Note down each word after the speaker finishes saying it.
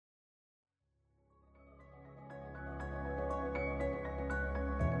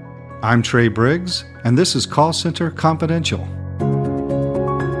I'm Trey Briggs, and this is Call Center Confidential.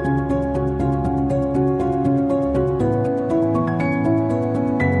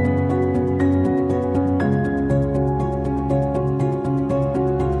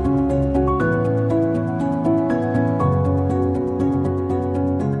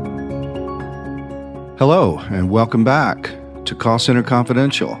 Hello, and welcome back to Call Center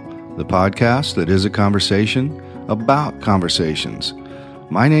Confidential, the podcast that is a conversation about conversations.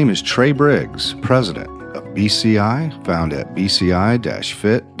 My name is Trey Briggs, president of BCI, found at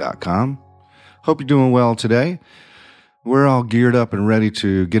bci-fit.com. Hope you're doing well today. We're all geared up and ready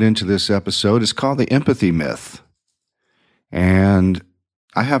to get into this episode. It's called the empathy myth. And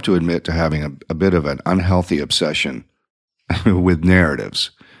I have to admit to having a bit of an unhealthy obsession with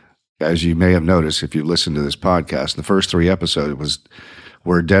narratives. As you may have noticed, if you listened to this podcast, the first 3 episodes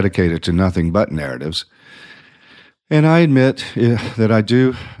were dedicated to nothing but narratives. And I admit that I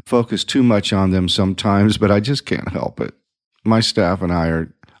do focus too much on them sometimes, but I just can't help it. My staff and I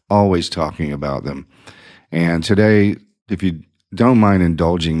are always talking about them. And today, if you don't mind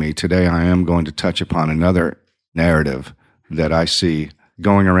indulging me, today I am going to touch upon another narrative that I see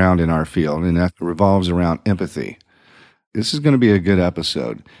going around in our field, and that revolves around empathy. This is going to be a good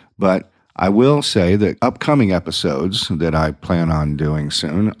episode, but I will say that upcoming episodes that I plan on doing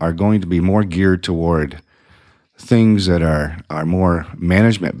soon are going to be more geared toward things that are more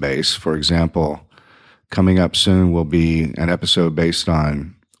management-based. For example, coming up soon will be an episode based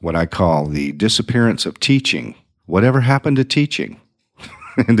on what I call the disappearance of teaching. Whatever happened to teaching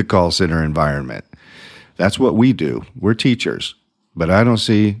in the call center environment? That's what we do. We're teachers, but I don't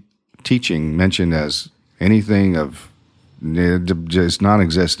see teaching mentioned as anything of just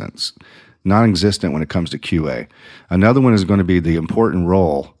non-existent when it comes to QA. Another one is going to be the important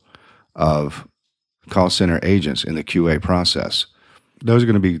role of call center agents in the QA process. Those are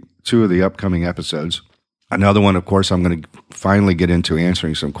going to be 2 of the upcoming episodes. Another one, of course, I'm going to finally get into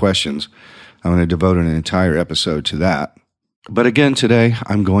answering some questions. I'm going to devote an entire episode to that. But again, today,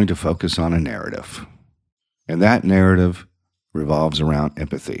 I'm going to focus on a narrative. And that narrative revolves around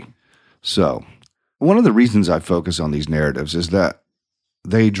empathy. So, one of the reasons I focus on these narratives is that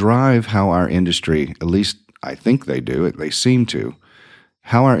they drive how our industry, at least I think they do, they seem to,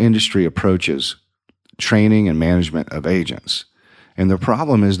 how our industry approaches training and management of agents. And the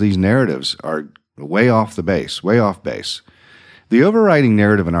problem is these narratives are way off base. The overriding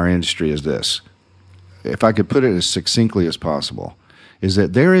narrative in our industry is this, if I could put it as succinctly as possible, is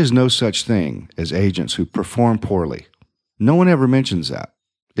that there is no such thing as agents who perform poorly. No one ever mentions that.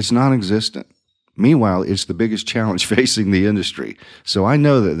 It's non-existent. Meanwhile, it's the biggest challenge facing the industry. So I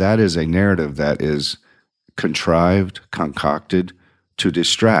know that that is a narrative that is contrived, concocted to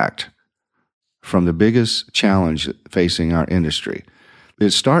distract from the biggest challenge facing our industry.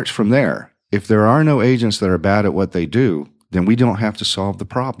 It starts from there. If there are no agents that are bad at what they do, then we don't have to solve the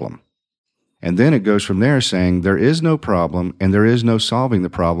problem. And then it goes from there saying there is no problem and there is no solving the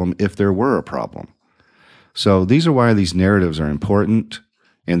problem if there were a problem. So these are why these narratives are important.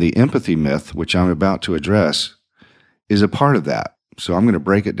 And the empathy myth, which I'm about to address, is a part of that. So I'm going to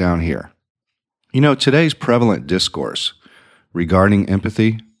break it down here. You know, today's prevalent discourse regarding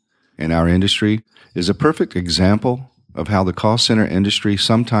empathy in our industry is a perfect example of how the call center industry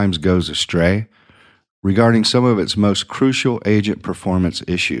sometimes goes astray regarding some of its most crucial agent performance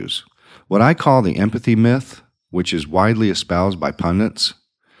issues. What I call the empathy myth, which is widely espoused by pundits,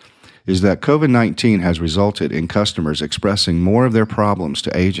 is that COVID-19 has resulted in customers expressing more of their problems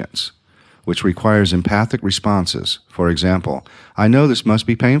to agents, which requires empathic responses. For example, "I know this must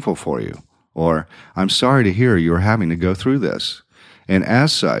be painful for you," or "I'm sorry to hear you are having to go through this." And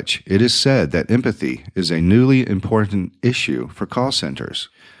as such, it is said that empathy is a newly important issue for call centers.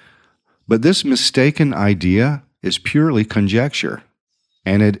 But this mistaken idea is purely conjecture,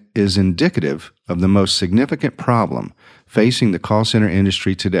 and it is indicative of the most significant problem facing the call center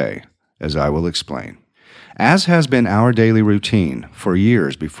industry today, as I will explain. As has been our daily routine for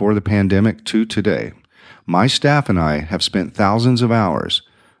years before the pandemic to today, my staff and I have spent thousands of hours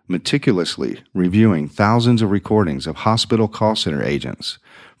meticulously reviewing thousands of recordings of hospital call center agents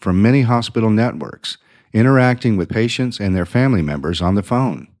from many hospital networks, interacting with patients and their family members on the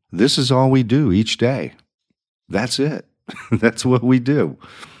phone. This is all we do each day. That's it. That's what we do.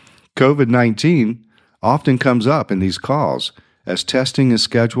 COVID-19 often comes up in these calls as testing is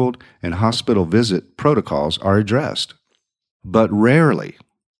scheduled and hospital visit protocols are addressed. But rarely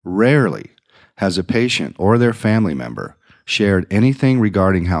has a patient or their family member shared anything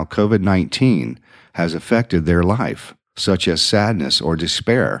regarding how COVID-19 has affected their life, such as sadness or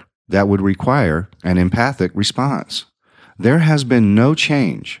despair, that would require an empathic response. There has been no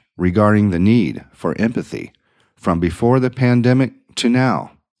change regarding the need for empathy from before the pandemic to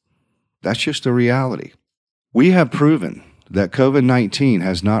now. That's just a reality. We have proven that COVID-19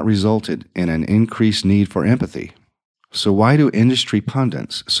 has not resulted in an increased need for empathy. So why do industry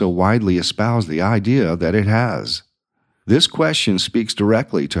pundits so widely espouse the idea that it has? This question speaks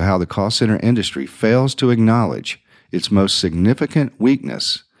directly to how the call center industry fails to acknowledge its most significant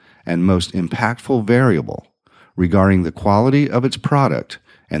weakness and most impactful variable regarding the quality of its product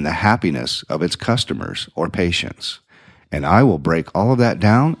and the happiness of its customers or patients. And I will break all of that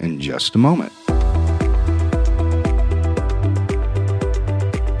down in just a moment.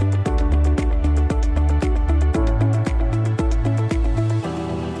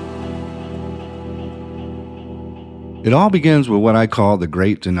 It all begins with what I call the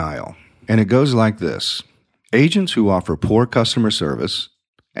Great Denial, and it goes like this. Agents who offer poor customer service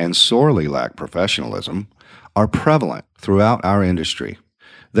and sorely lack professionalism are prevalent throughout our industry.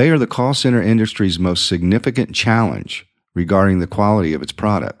 They are the call center industry's most significant challenge regarding the quality of its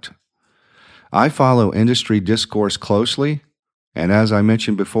product. I follow industry discourse closely, and as I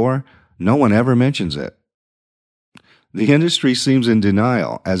mentioned before, no one ever mentions it. The industry seems in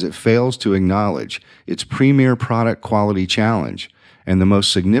denial as it fails to acknowledge its premier product quality challenge and the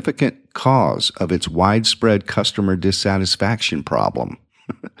most significant cause of its widespread customer dissatisfaction problem.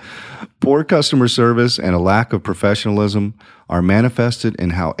 Poor customer service and a lack of professionalism are manifested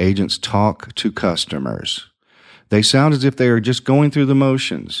in how agents talk to customers. They sound as if they are just going through the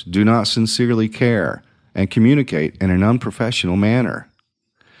motions, do not sincerely care, and communicate in an unprofessional manner.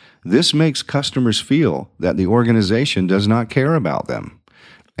 This makes customers feel that the organization does not care about them,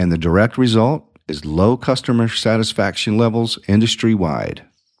 and the direct result is low customer satisfaction levels industry-wide.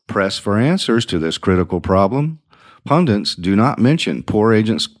 Pressed for answers to this critical problem, pundits do not mention poor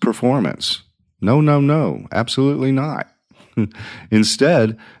agents' performance. No, absolutely not.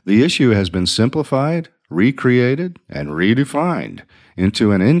 Instead, the issue has been simplified, recreated, and redefined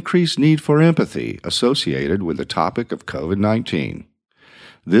into an increased need for empathy associated with the topic of COVID-19.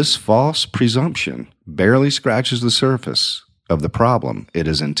 This false presumption barely scratches the surface of the problem it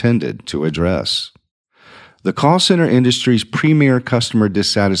is intended to address. The call center industry's premier customer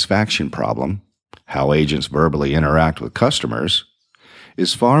dissatisfaction problem, how agents verbally interact with customers,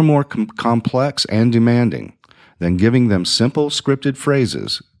 is far more complex and demanding than giving them simple scripted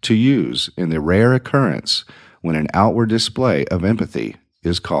phrases to use in the rare occurrence when an outward display of empathy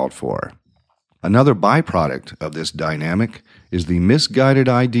is called for. Another byproduct of this dynamic is the misguided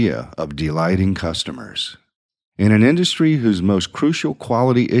idea of delighting customers. In an industry whose most crucial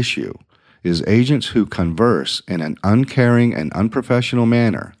quality issue is agents who converse in an uncaring and unprofessional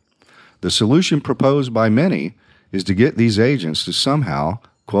manner, the solution proposed by many is to get these agents to somehow,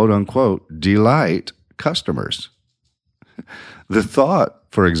 quote-unquote, delight customers. The thought,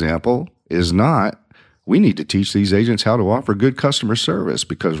 for example, is not, we need to teach these agents how to offer good customer service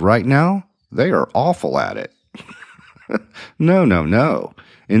because right now, they are awful at it. No.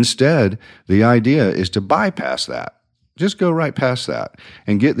 Instead, the idea is to bypass that. Just go right past that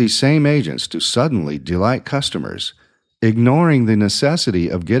and get these same agents to suddenly delight customers, ignoring the necessity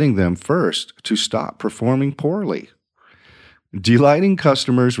of getting them first to stop performing poorly. Delighting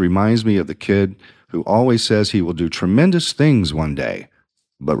customers reminds me of the kid who always says he will do tremendous things one day,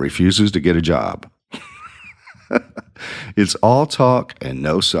 but refuses to get a job. It's all talk and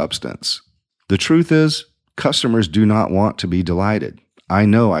no substance. The truth is, customers do not want to be delighted. I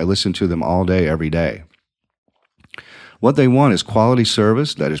know, I listen to them all day, every day. What they want is quality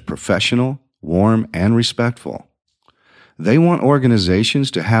service that is professional, warm, and respectful. They want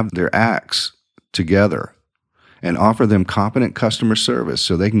organizations to have their acts together and offer them competent customer service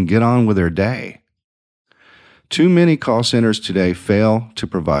so they can get on with their day. Too many call centers today fail to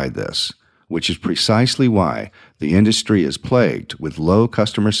provide this, which is precisely why the industry is plagued with low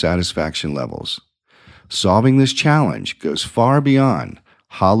customer satisfaction levels. Solving this challenge goes far beyond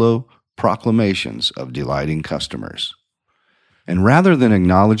hollow proclamations of delighting customers. And rather than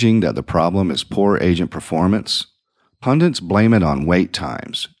acknowledging that the problem is poor agent performance, pundits blame it on wait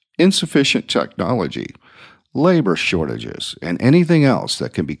times, insufficient technology, labor shortages, and anything else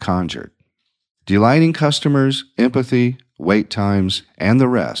that can be conjured. Delighting customers, empathy, wait times, and the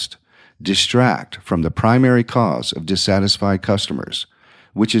rest distract from the primary cause of dissatisfied customers,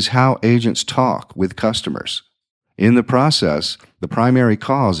 which is how agents talk with customers. In the process, the primary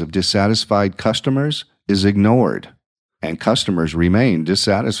cause of dissatisfied customers is ignored, and customers remain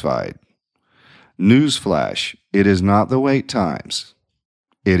dissatisfied. Newsflash, it is not the wait times.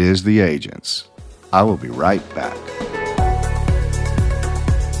 It is the agents. I will be right back.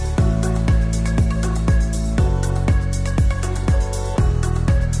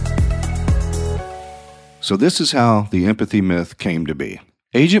 So this is how the empathy myth came to be.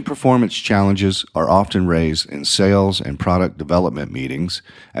 Agent performance challenges are often raised in sales and product development meetings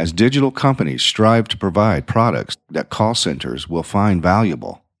as digital companies strive to provide products that call centers will find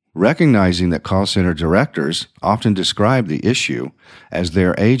valuable. Recognizing that call center directors often describe the issue as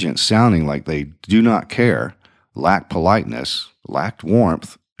their agents sounding like they do not care, lack politeness, lacked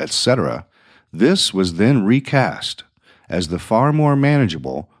warmth, etc., this was then recast as the far more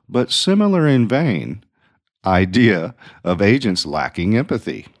manageable but similar in vein idea of agents lacking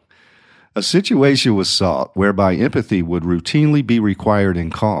empathy. A situation was sought whereby empathy would routinely be required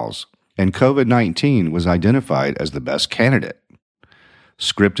in calls, and COVID-19 was identified as the best candidate.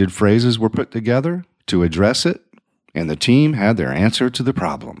 Scripted phrases were put together to address it, and the team had their answer to the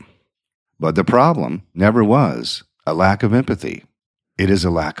problem. But the problem never was a lack of empathy. It is a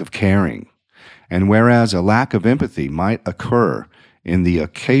lack of caring. And whereas a lack of empathy might occur in the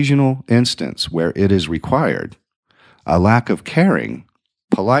occasional instance where it is required, a lack of caring,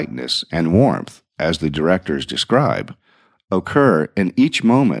 politeness, and warmth, as the directors describe, occur in each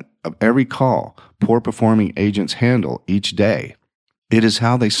moment of every call poor-performing agents handle each day. It is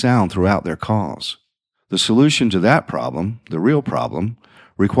how they sound throughout their calls. The solution to that problem, the real problem,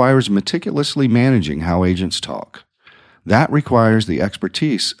 requires meticulously managing how agents talk. That requires the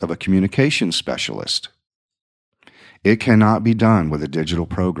expertise of a communications specialist. It cannot be done with a digital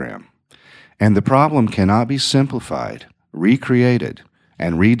program. And the problem cannot be simplified, recreated,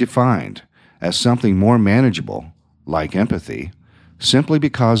 and redefined as something more manageable, like empathy, simply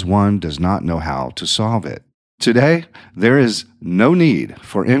because one does not know how to solve it. Today, there is no need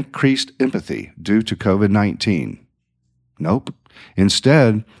for increased empathy due to COVID-19. Nope.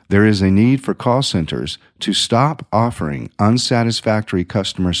 Instead, there is a need for call centers to stop offering unsatisfactory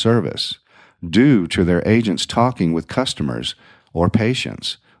customer service due to their agents talking with customers or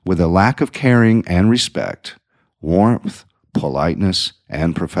patients with a lack of caring and respect, warmth, politeness,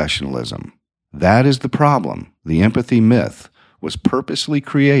 and professionalism. That is the problem the empathy myth was purposely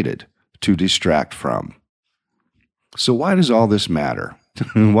created to distract from. So why does all this matter?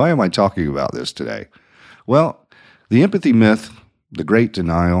 Why am I talking about this today? Well, the empathy myth, the great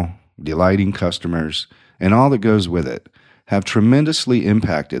denial, delighting customers, and all that goes with it have tremendously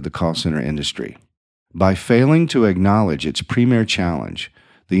impacted the call center industry. By failing to acknowledge its premier challenge,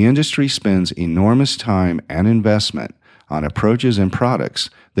 the industry spends enormous time and investment on approaches and products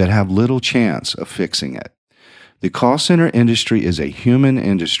that have little chance of fixing it. The call center industry is a human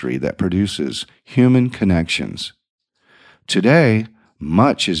industry that produces human connections. Today,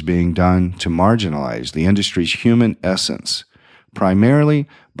 much is being done to marginalize the industry's human essence, primarily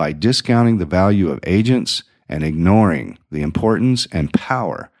by discounting the value of agents and ignoring the importance and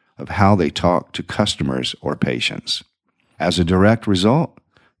power of how they talk to customers or patients. As a direct result,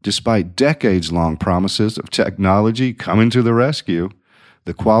 despite decades-long promises of technology coming to the rescue,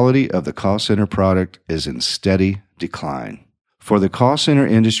 the quality of the call center product is in steady decline. For the call center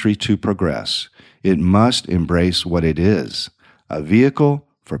industry to progress, it must embrace what it is, a vehicle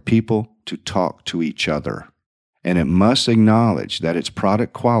for people to talk to each other. And it must acknowledge that its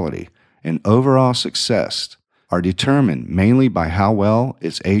product quality and overall success are determined mainly by how well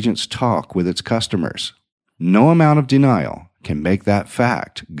its agents talk with its customers. No amount of denial can make that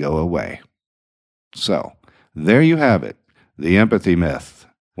fact go away. So, there you have it, the empathy myth.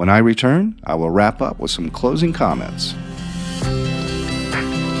 When I return, I will wrap up with some closing comments.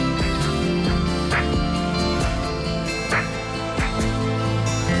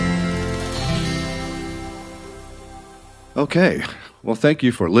 Okay, well, thank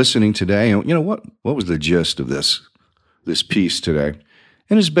you for listening today. And you know what was the gist of this piece today?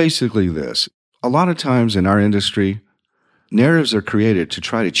 And it's basically this. A lot of times in our industry, narratives are created to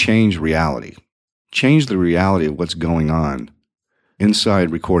try to change reality, change the reality of what's going on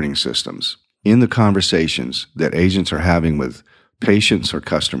inside recording systems, in the conversations that agents are having with patients or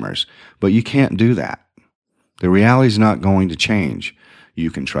customers. But you can't do that. The reality is not going to change.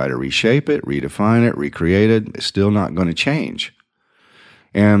 You can try to reshape it, redefine it, recreate it. It's still not going to change.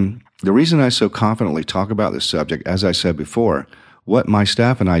 And the reason I so confidently talk about this subject, as I said before, what my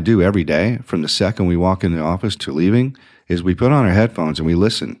staff and I do every day from the second we walk in the office to leaving is we put on our headphones and we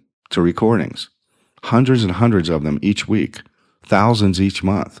listen to recordings, hundreds and hundreds of them each week, thousands each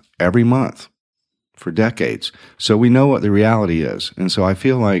month, every month, for decades. So we know what the reality is. And so I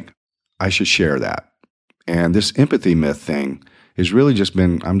feel like I should share that. And this empathy myth thing has really just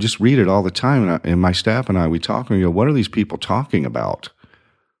been, I'm just read it all the time, and my staff and I, we talk and we go, what are these people talking about?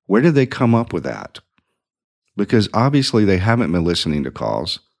 Where did they come up with that? Because obviously they haven't been listening to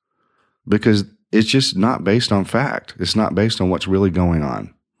calls, because it's just not based on fact. It's not based on what's really going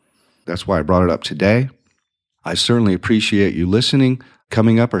on. That's why I brought it up today. I certainly appreciate you listening.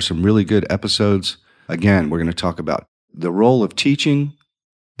 Coming up are some really good episodes. Again, we're going to talk about the role of teaching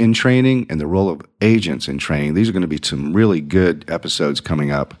in training and the role of agents in training. These are going to be some really good episodes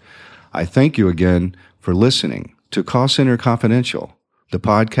coming up. I thank you again for listening to Call Center Confidential, the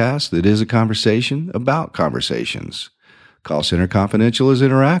podcast that is a conversation about conversations. Call Center Confidential is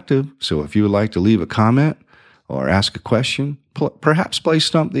interactive, so if you would like to leave a comment or ask a question, perhaps play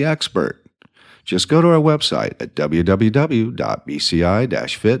Stump the Expert, just go to our website at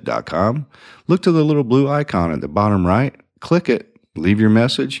www.bci-fit.com. Look to the little blue icon at the bottom right, click it, leave your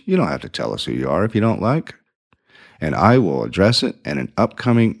message. You don't have to tell us who you are if you don't like, and I will address it in an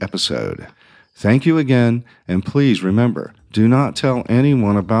upcoming episode. Thank you again, and please remember, do not tell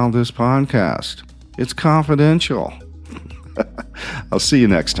anyone about this podcast. It's confidential. I'll see you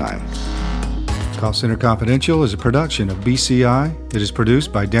next time. Call Center Confidential is a production of BCI. It is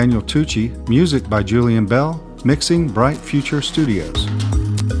produced by Daniel Tucci, music by Julian Bell, mixing Bright Future Studios.